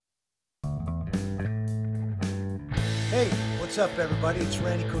Hey, what's up, everybody? It's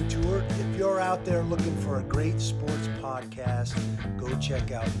Randy Couture. If you're out there looking for a great sports podcast, go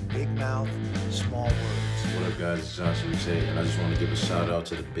check out Big Mouth, Small Words. What up, guys? It's Johnson Ritchie, and I just want to give a shout out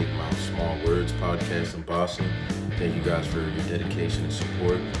to the Big Mouth Small Words podcast in Boston. Thank you guys for your dedication and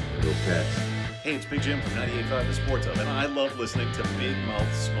support. Go Pats. Hey, it's Big Jim from 98.5 The Sports Hub, and I love listening to Big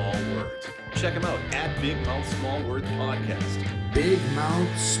Mouth Small Words. Check them out at Big Mouth Small Words Podcast. Big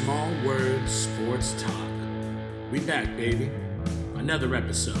Mouth Small Words Sports Talk. We back, baby. Another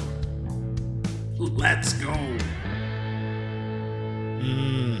episode. Let's go.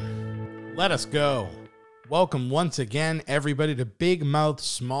 Let us go. Welcome once again, everybody, to Big Mouth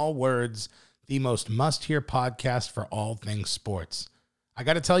Small Words, the most must-hear podcast for all things sports. I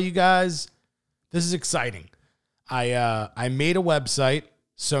got to tell you guys, this is exciting. I made a website,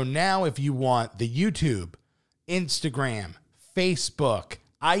 so now if you want the YouTube, Instagram, Facebook,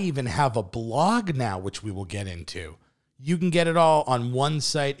 I even have a blog now, which we will get into. You can get it all on one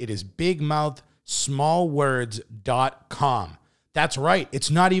site. It is bigmouthsmallwords.com. That's right.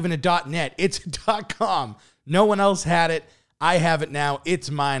 It's not even a .net. It's a .com. No one else had it. I have it now. It's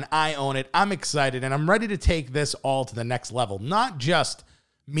mine. I own it. I'm excited, and I'm ready to take this all to the next level. Not just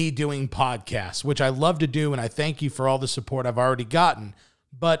me doing podcasts, which I love to do, and I thank you for all the support I've already gotten.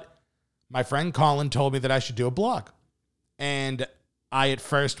 But my friend Colin told me that I should do a blog. And I at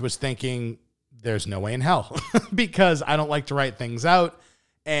first was thinking, there's no way in hell, because I don't like to write things out.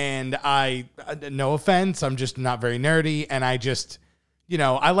 And no offense, I'm just not very nerdy. And I just,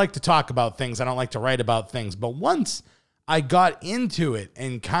 I like to talk about things. I don't like to write about things. But once I got into it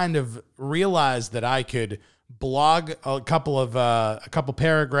and kind of realized that I could blog a couple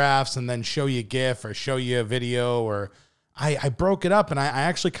paragraphs and then show you a GIF or show you a video, or I broke it up, and I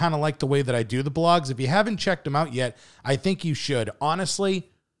actually kind of like the way that I do the blogs. If you haven't checked them out yet, I think you should. Honestly,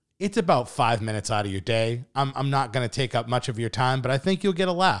 it's about 5 minutes out of your day. I'm not going to take up much of your time, but I think you'll get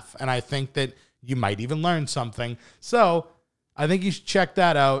a laugh, and I think that you might even learn something. So I think you should check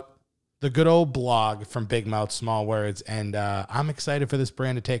that out, the good old blog from Big Mouth Small Words, and I'm excited for this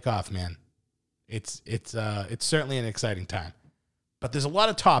brand to take off, man. It's certainly an exciting time. But there's a lot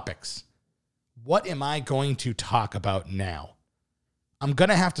of topics. What am I going to talk about now? I'm going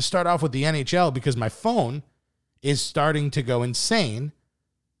to have to start off with the NHL because my phone is starting to go insane,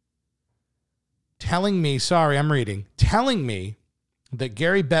 telling me that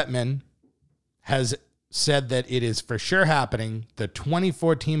Gary Bettman has said that it is for sure happening. The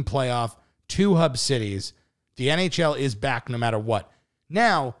 2014 playoff, 2 hub cities. The NHL is back no matter what.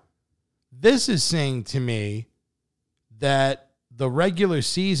 Now, this is saying to me that the regular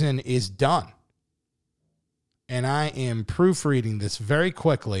season is done. And I am proofreading this very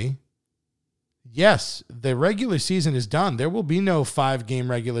quickly. Yes, the regular season is done. There will be no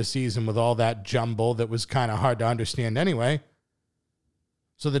 5-game regular season with all that jumble that was kind of hard to understand anyway.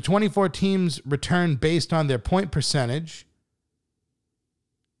 So the 24 teams return based on their point percentage.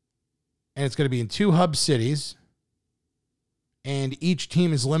 And it's going to be in 2 hub cities. And each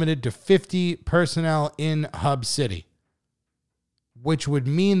team is limited to 50 personnel in hub city, which would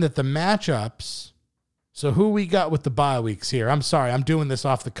mean that the matchups. So who we got with the bye weeks here? I'm sorry, I'm doing this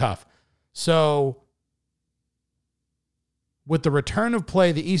off the cuff. So with the return of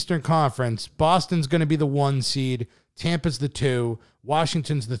play, the Eastern Conference, Boston's going to be the 1 seed, Tampa's the 2,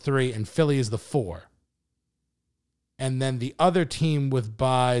 Washington's the 3, and Philly is the 4. And then the other team with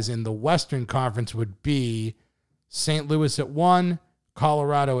byes in the Western Conference would be St. Louis at 1,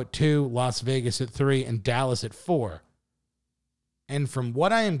 Colorado at 2, Las Vegas at 3, and Dallas at 4. And from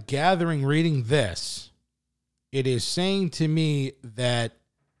what I am gathering reading this, it is saying to me that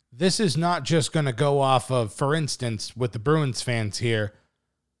this is not just going to go off of, for instance, with the Bruins fans here,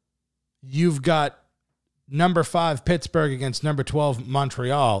 you've got number 5 Pittsburgh against number 12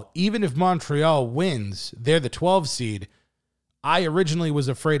 Montreal. Even if Montreal wins, they're the 12 seed. I originally was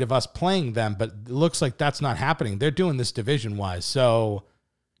afraid of us playing them, but it looks like that's not happening. They're doing this division-wise. So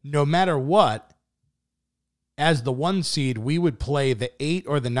no matter what, as the 1 seed, we would play the 8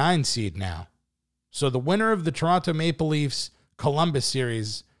 or the 9 seed now. So the winner of the Toronto Maple Leafs Columbus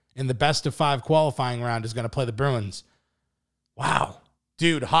series in the best of 5 qualifying round is going to play the Bruins. Wow.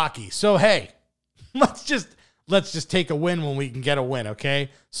 Dude, hockey. So, hey, let's just take a win when we can get a win, okay?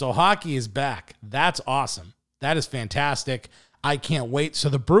 So hockey is back. That's awesome. That is fantastic. I can't wait. So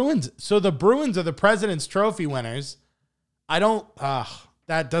the Bruins are the President's Trophy winners.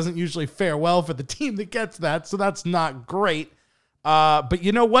 That doesn't usually fare well for the team that gets that, so that's not great. But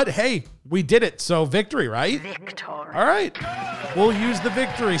you know what? Hey, we did it. So victory, right? Victory. All right. We'll use the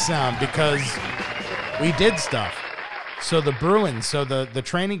victory sound because we did stuff. So the Bruins, the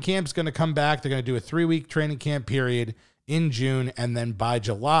training camp's going to come back. They're going to do a 3-week training camp period in June, and then by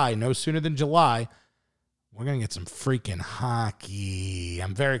July, no sooner than July, we're going to get some freaking hockey.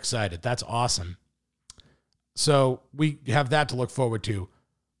 I'm very excited. That's awesome. So we have that to look forward to.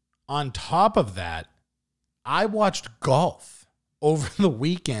 On top of that, I watched golf over the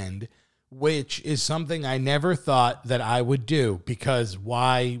weekend, which is something I never thought that I would do, because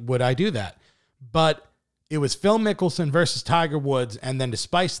why would I do that? But it was Phil Mickelson versus Tiger Woods, and then to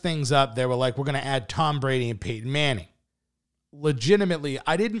spice things up, they were like, we're going to add Tom Brady and Peyton Manning. Legitimately,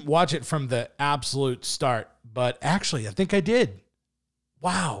 I didn't watch it from the absolute start, but actually, I think I did.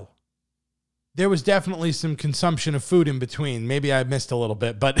 Wow. There was definitely some consumption of food in between. Maybe I missed a little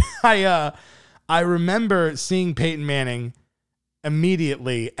bit, but I remember seeing Peyton Manning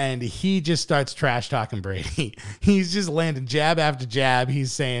immediately, and he just starts trash talking Brady. He's just landing jab after jab.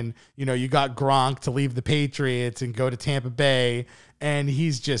 He's saying, you got Gronk to leave the Patriots and go to Tampa Bay, and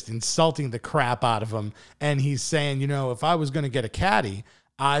he's just insulting the crap out of him. And he's saying, if I was going to get a caddy,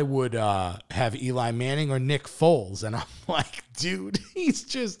 I would have Eli Manning or Nick Foles. And I'm like, dude, he's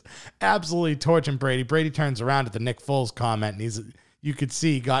just absolutely torching Brady. Brady turns around at the Nick Foles comment, and you could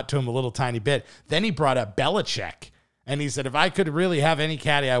see he got to him a little tiny bit. Then he brought up Belichick. And he said, if I could really have any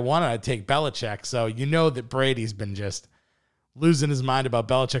caddy I wanted, I'd take Belichick. So that Brady's been just losing his mind about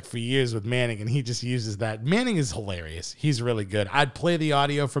Belichick for years with Manning, and he just uses that. Manning is hilarious. He's really good. I'd play the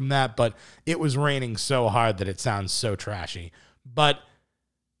audio from that, but it was raining so hard that it sounds so trashy. But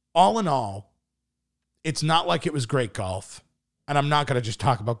all in all, it's not like it was great golf. And I'm not going to just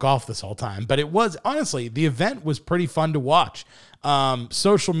talk about golf this whole time, but it was, honestly, the event was pretty fun to watch.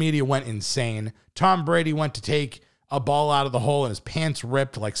 Social media went insane. Tom Brady went to take a ball out of the hole and his pants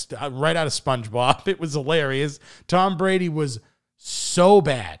ripped like right out of SpongeBob. It was hilarious. Tom Brady was so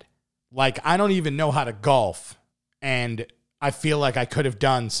bad. Like, I don't even know how to golf, and I feel like I could have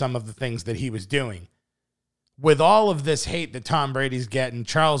done some of the things that he was doing. With all of this hate that Tom Brady's getting,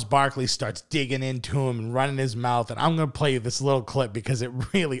 Charles Barkley starts digging into him and running his mouth, and I'm going to play you this little clip because it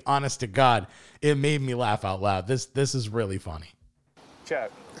really, honest to God, it made me laugh out loud. This is really funny.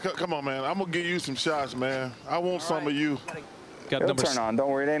 Check. Come on, man. I'm going to give you some shots, man. I want some of you. It'll turn on.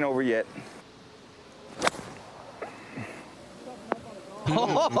 Don't worry. It ain't over yet.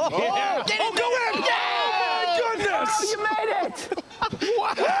 Yeah. Get in go in! Yeah! Oh, my goodness! Oh, you made it!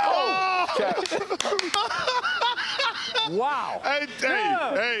 Wow! Check. Wow. Hey.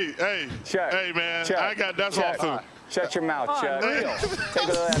 Check. Hey, man. Check. That's all too. Shut your mouth, Chuck. Take a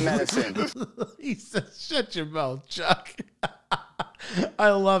little of that medicine. He says, shut your mouth, Chuck. I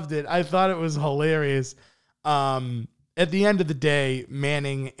loved it. I thought it was hilarious. At the end of the day,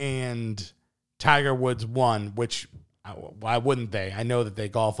 Manning and Tiger Woods won, which, why wouldn't they? I know that they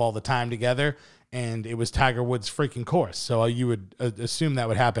golf all the time together, and it was Tiger Woods' freaking course, so you would assume that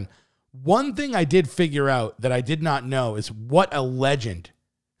would happen. One thing I did figure out that I did not know is what a legend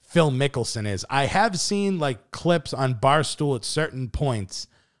Phil Mickelson is. I have seen like clips on Barstool at certain points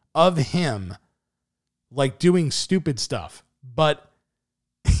of him like doing stupid stuff, but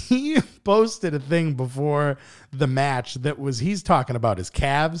he posted a thing before the match that was, he's talking about his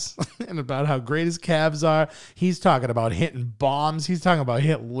calves and about how great his calves are. He's talking about hitting bombs. He's talking about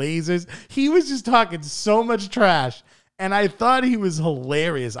hitting lasers. He was just talking so much trash, and I thought he was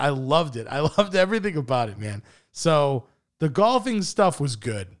hilarious. I loved it. I loved everything about it, man. So the golfing stuff was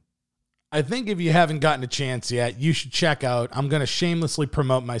good. I think if you haven't gotten a chance yet, you should check out, I'm going to shamelessly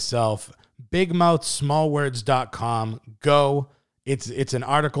promote myself, bigmouthsmallwords.com. Go. It's an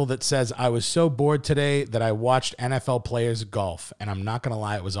article that says, I was so bored today that I watched NFL players golf, and I'm not going to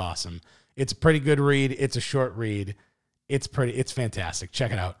lie, it was awesome. It's a pretty good read. It's a short read. It's fantastic.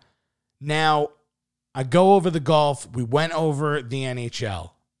 Check it out. Now, I go over the golf. We went over the NHL.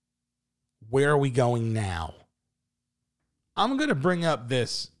 Where are we going now? I'm going to bring up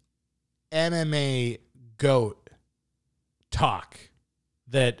this MMA GOAT talk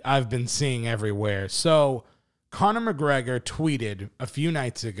that I've been seeing everywhere. So Conor McGregor tweeted a few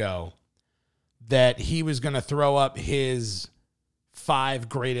nights ago that he was going to throw up his 5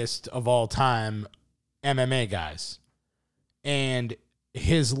 greatest of all time MMA guys. And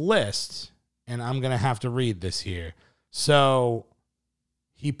his list, and I'm going to have to read this here. So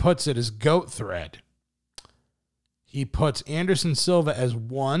he puts it as GOAT thread. He puts Anderson Silva as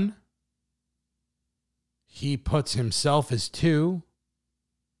 1. He puts himself as 2.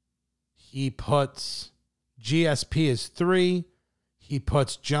 He puts GSP as 3. He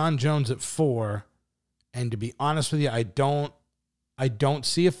puts John Jones at 4. And to be honest with you, I don't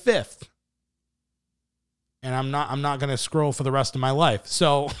see a 5th. and I'm not going to scroll for the rest of my life.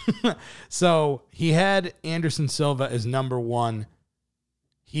 So, so he had Anderson Silva as number 1.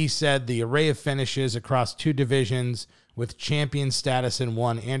 He said the array of finishes across 2 divisions with champion status in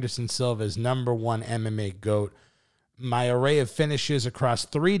 1. Anderson Silva is number 1 MMA GOAT. My array of finishes across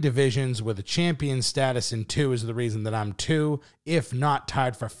 3 divisions with a champion status in 2 is the reason that I'm 2, if not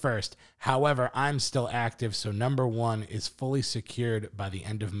tied for first. However, I'm still active, so number 1 is fully secured by the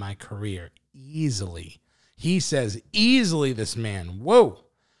end of my career. Easily. He says easily, this man. Whoa.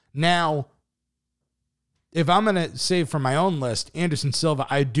 Now, if I'm going to say for my own list, Anderson Silva,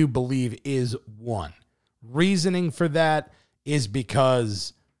 I do believe, is 1. Reasoning for that is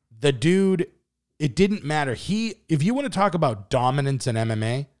because the dude, it didn't matter. If you want to talk about dominance in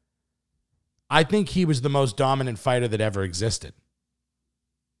MMA, I think he was the most dominant fighter that ever existed.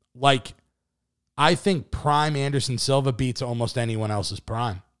 Like, I think prime Anderson Silva beats almost anyone else's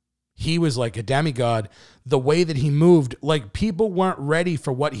prime. He was like a demigod. The way that he moved, like, people weren't ready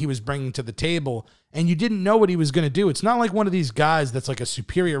for what he was bringing to the table, and you didn't know what he was going to do. It's not like one of these guys that's like a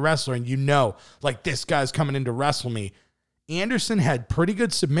superior wrestler and you know, like, this guy's coming in to wrestle me. Anderson had pretty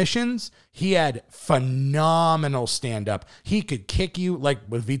good submissions. He had phenomenal stand-up. He could kick you, like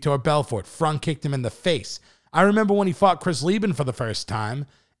with Vitor Belfort. Front kicked him in the face. I remember when he fought Chris Lieben for the first time,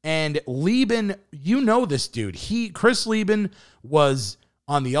 and Lieben, you know this dude. Chris Lieben was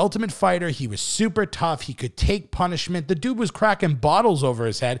on The Ultimate Fighter. He was super tough. He could take punishment. The dude was cracking bottles over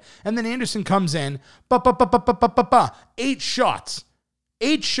his head. And then Anderson comes in, 8 shots.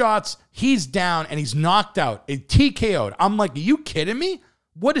 8 shots, he's down, and he's knocked out. A TKO'd. I'm like, are you kidding me?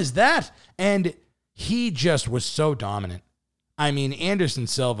 What is that? And he just was so dominant. I mean, Anderson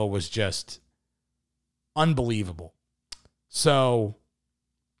Silva was just unbelievable. So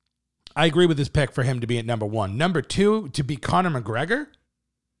I agree with this pick for him to be at number 1. Number 2, to be Conor McGregor.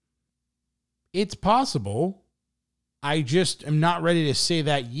 It's possible. I just am not ready to say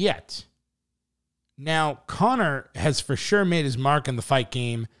that yet. Now, Conor has for sure made his mark in the fight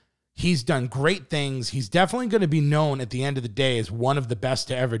game. He's done great things. He's definitely going to be known at the end of the day as one of the best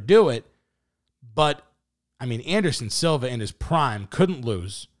to ever do it. But, I mean, Anderson Silva in his prime couldn't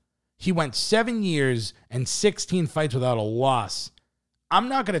lose. He went 7 years and 16 fights without a loss. I'm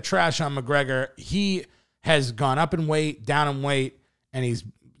not going to trash on McGregor. He has gone up in weight, down in weight, and he's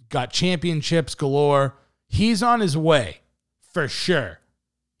got championships galore. He's on his way, for sure.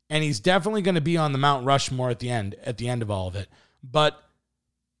 And he's definitely going to be on the Mount Rushmore at the end of all of it. But,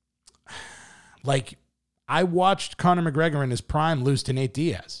 like, I watched Conor McGregor in his prime lose to Nate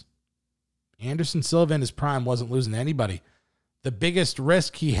Diaz. Anderson Silva in his prime wasn't losing to anybody. The biggest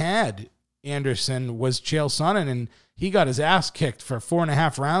risk he had, Anderson, was Chael Sonnen, and he got his ass kicked for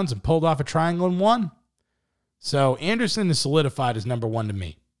 4.5 rounds and pulled off a triangle and won. So Anderson is solidified as number 1 to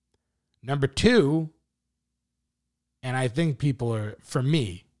me. Number 2, and I think people are, for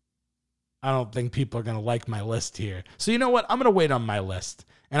me, I don't think people are going to like my list here. So you know what? I'm going to wait on my list,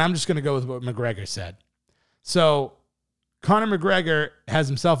 and I'm just going to go with what McGregor said. So Conor McGregor has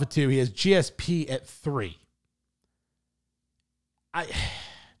himself at 2. He has GSP at 3.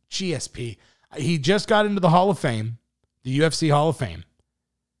 GSP. He just got into the Hall of Fame, the UFC Hall of Fame.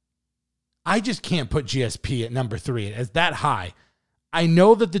 I just can't put GSP at number 3 as that high. I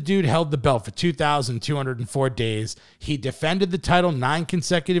know that the dude held the belt for 2,204 days. He defended the title 9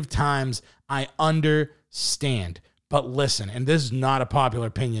 consecutive times. I understand. But listen, and this is not a popular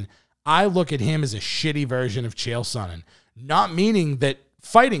opinion, I look at him as a shitty version of Chael Sonnen. Not meaning that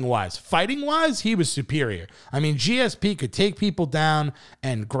fighting-wise, he was superior. I mean, GSP could take people down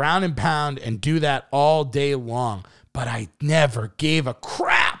and ground and pound and do that all day long. But I never gave a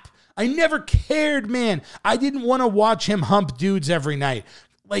crap. I never cared, man. I didn't want to watch him hump dudes every night.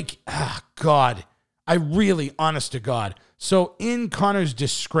 Like, God. I really, honest to God. So in Conor's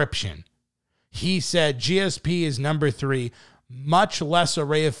description, he said GSP is number 3, much less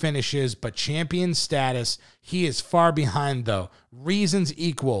array of finishes, but champion status. He is far behind, though. Reasons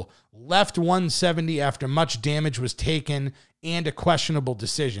equal. Left 170 after much damage was taken and a questionable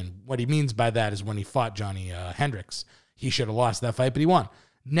decision. What he means by that is when he fought Johnny Hendricks. He should have lost that fight, but he won.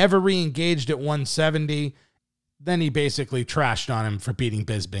 Never re-engaged at 170. Then he basically trashed on him for beating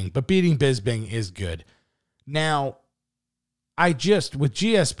Bisping. But beating Bisping is good. Now, with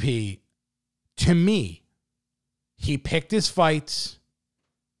GSP, to me, he picked his fights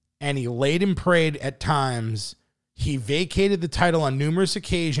and he laid and prayed at times. He vacated the title on numerous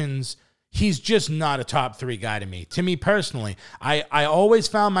occasions. He's just not a top 3 guy to me. To me personally, I always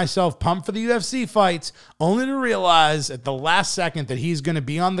found myself pumped for the UFC fights, only to realize at the last second that he's going to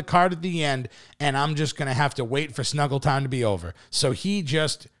be on the card at the end, and I'm just going to have to wait for snuggle time to be over. So he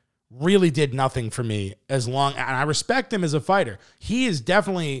just really did nothing for me and I respect him as a fighter. He is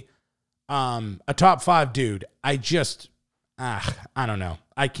definitely a top 5 dude. I don't know.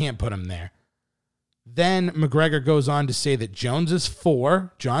 I can't put him there. Then McGregor goes on to say that Jones is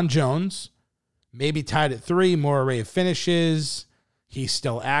 4, John Jones, maybe tied at 3, more array of finishes. He's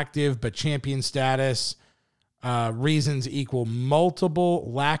still active, but champion status. Reasons equal multiple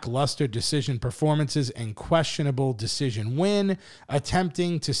lackluster decision performances and questionable decision win,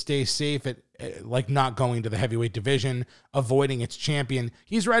 attempting to stay safe at not going to the heavyweight division, avoiding its champion.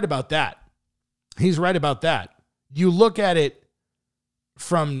 He's right about that. You look at it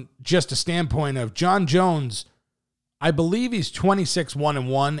from just a standpoint of John Jones, I believe he's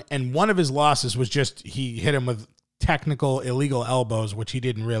 26-1-1, and one of his losses was just he hit him with technical illegal elbows, which he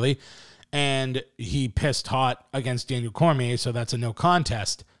didn't really. And he pissed hot against Daniel Cormier, so that's a no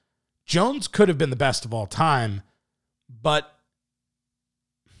contest. Jones could have been the best of all time, but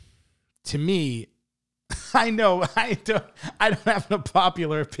to me, I know I don't have an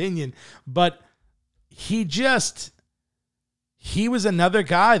unpopular opinion, but he was another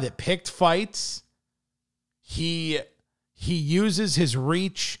guy that picked fights. He uses his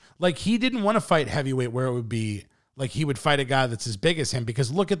reach. Like, he didn't want to fight heavyweight where it would be like he would fight a guy that's as big as him,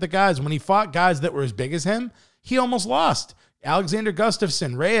 because look at the guys. When he fought guys that were as big as him, he almost lost. Alexander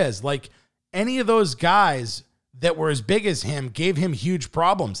Gustafsson, Reyes, like any of those guys that were as big as him gave him huge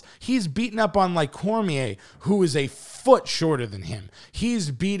problems. He's beating up on like Cormier, who is a foot shorter than him. He's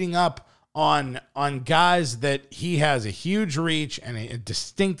beating up on guys that he has a huge reach and a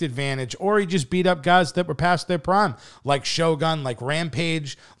distinct advantage, or he just beat up guys that were past their prime, like Shogun, like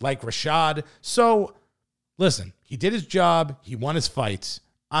Rampage, like Rashad. So listen, he did his job. He won his fights.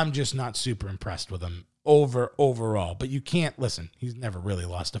 I'm just not super impressed with him overall. But you can't, listen, he's never really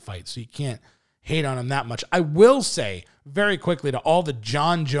lost a fight, so you can't hate on him that much. I will say very quickly to all the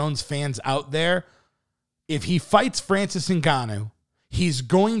John Jones fans out there, if he fights Francis Ngannou, he's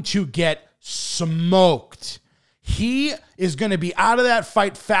going to get smoked. He is going to be out of that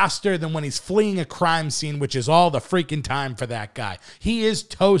fight faster than when he's fleeing a crime scene, which is all the freaking time for that guy. He is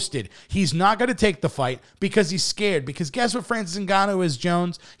toasted. He's not going to take the fight because he's scared. Because guess what Francis Ngannou is,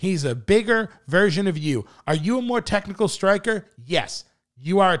 Jones? He's a bigger version of you. Are you a more technical striker? Yes,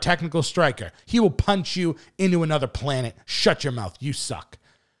 you are a technical striker. He will punch you into another planet. Shut your mouth. You suck.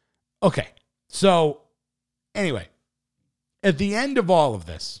 Okay, so anyway, at the end of all of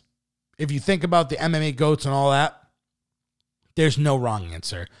this, if you think about the MMA GOATs and all that, there's no wrong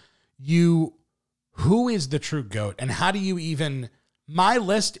answer. Who is the true GOAT, and how do you even... My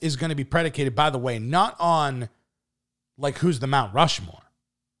list is going to be predicated, by the way, not on like who's the Mount Rushmore,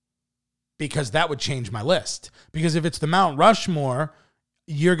 because that would change my list. Because if it's the Mount Rushmore,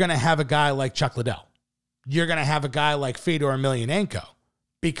 you're going to have a guy like Chuck Liddell. You're going to have a guy like Fedor Emelianenko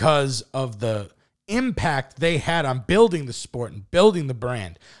because of the impact they had on building the sport and building the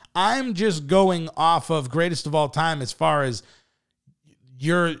brand. I'm just going off of greatest of all time as far as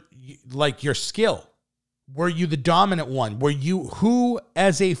your skill. Were you the dominant one? Who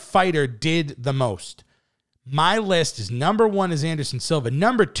as a fighter did the most? My list is number 1 is Anderson Silva.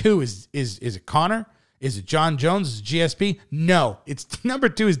 Number 2 is it Conor? Is it John Jones? Is it GSP? No, it's number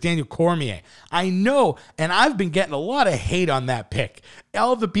 2 is Daniel Cormier. I know, and I've been getting a lot of hate on that pick.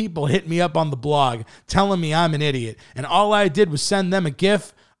 All the people hit me up on the blog telling me I'm an idiot, and all I did was send them a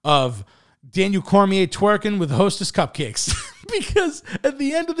GIF of Daniel Cormier twerking with Hostess cupcakes. Because at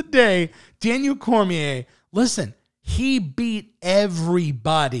the end of the day, Daniel Cormier, listen, he beat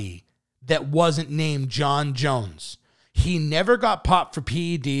everybody that wasn't named John Jones. He never got popped for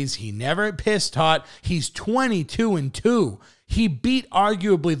PEDs. He never pissed hot. He's 22-2. He beat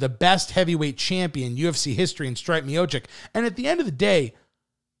arguably the best heavyweight champion UFC history in Stipe Miocic. And at the end of the day,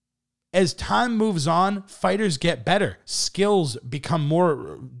 as time moves on, fighters get better. Skills become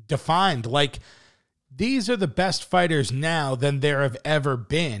more defined. Like, these are the best fighters now than there have ever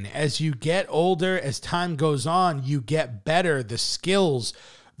been. As you get older, as time goes on, you get better. The skills,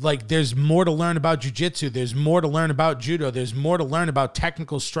 like, there's more to learn about jiu-jitsu. There's more to learn about judo. There's more to learn about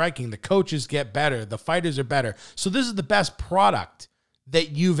technical striking. The coaches get better. The fighters are better. So this is the best product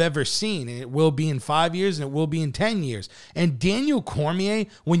that you've ever seen, and it will be in 5 years, and it will be in 10 years. And Daniel Cormier,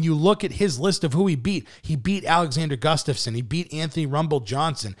 when you look at his list of who he beat Alexander Gustafsson, he beat Anthony Rumble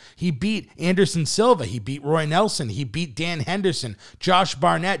Johnson, he beat Anderson Silva, he beat Roy Nelson, he beat Dan Henderson, Josh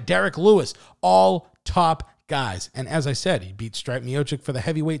Barnett, Derek Lewis, all top guys. And as I said, he beat Stipe Miocic for the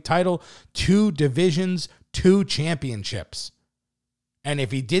heavyweight title, 2 divisions, 2 championships. And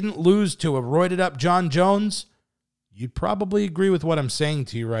if he didn't lose to a roided up John Jones, you'd probably agree with what I'm saying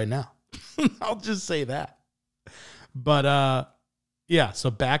to you right now. I'll just say that. But Yeah,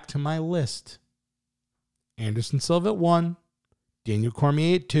 so back to my list. Anderson Silva at 1, Daniel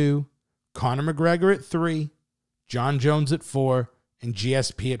Cormier at 2, Conor McGregor at 3, John Jones at 4, and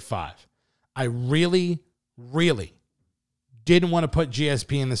GSP at 5. I really, really didn't want to put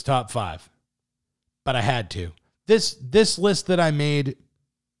GSP in this top 5, but I had to. This list that I made,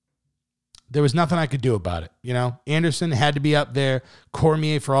 there was nothing I could do about it. You know, Anderson had to be up there.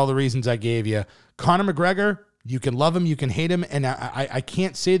 Cormier, for all the reasons I gave you. Conor McGregor, you can love him, you can hate him, and I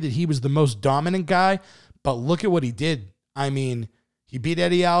can't say that he was the most dominant guy, but look at what he did. I mean, he beat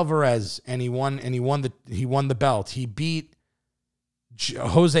Eddie Alvarez, and he won the belt. He beat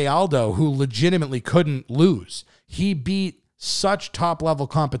Jose Aldo, who legitimately couldn't lose. He beat such top-level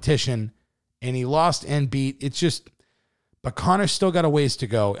competition, and he lost and beat. It's just, but Conor's still got a ways to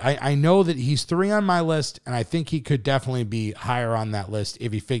go. I know that he's 3 on my list, and I think he could definitely be higher on that list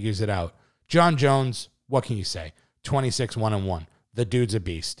if he figures it out. John Jones, what can you say? 26-1-1. The dude's a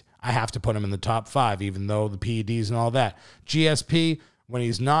beast. I have to put him in the top 5, even though the PEDs and all that. GSP, when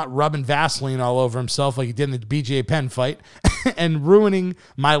he's not rubbing Vaseline all over himself like he did in the BJ Penn fight and ruining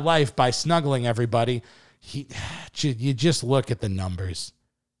my life by snuggling everybody, you just look at the numbers.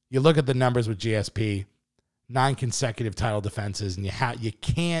 You look at the numbers with GSP, 9 consecutive title defenses, and you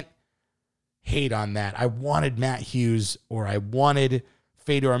can't hate on that. I wanted Matt Hughes, or I wanted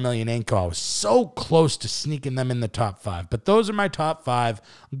Fedor Emelianenko. I was so close to sneaking them in the top 5. But those are my top 5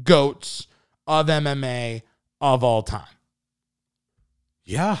 GOATs of MMA of all time.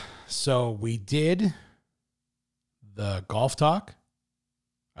 Yeah, so we did the golf talk.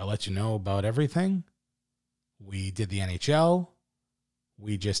 I let you know about everything. We did the NHL.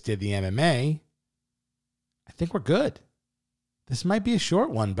 We just did the MMA. I think we're good. This might be a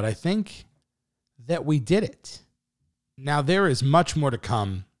short one, but I think that we did it. Now, there is much more to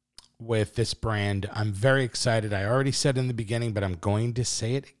come with this brand. I'm very excited. I already said in the beginning, but I'm going to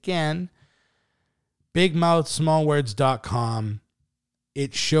say it again. BigMouthSmallWords.com.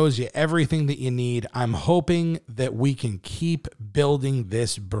 It shows you everything that you need. I'm hoping that we can keep building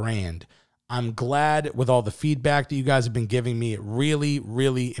this brand. I'm glad with all the feedback that you guys have been giving me. It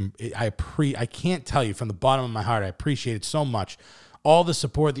really, I can't tell you from the bottom of my heart, I appreciate it so much. All the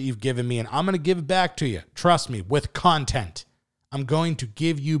support that you've given me, and I'm going to give it back to you. Trust me, with content. I'm going to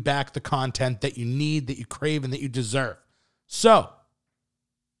give you back the content that you need, that you crave, and that you deserve. So,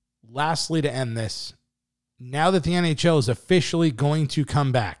 lastly, to end this, now that the NHL is officially going to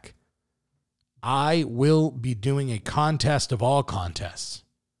come back, I will be doing a contest of all contests.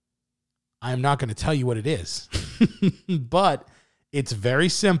 I'm not going to tell you what it is, but it's very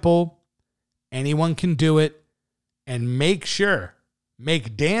simple. Anyone can do it, and make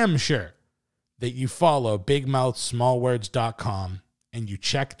damn sure that you follow BigMouthSmallWords.com and you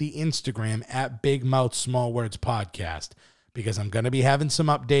check the Instagram at BigMouthSmallWordsPodcast, because I'm going to be having some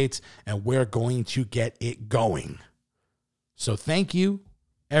updates and we're going to get it going. So thank you,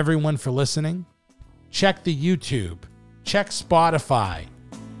 everyone, for listening. Check the YouTube, check Spotify,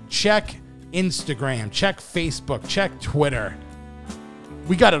 check Instagram, check Facebook, check Twitter.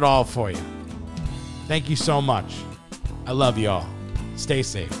 We got it all for you. Thank you so much. I love you all. Stay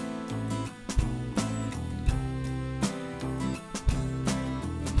safe.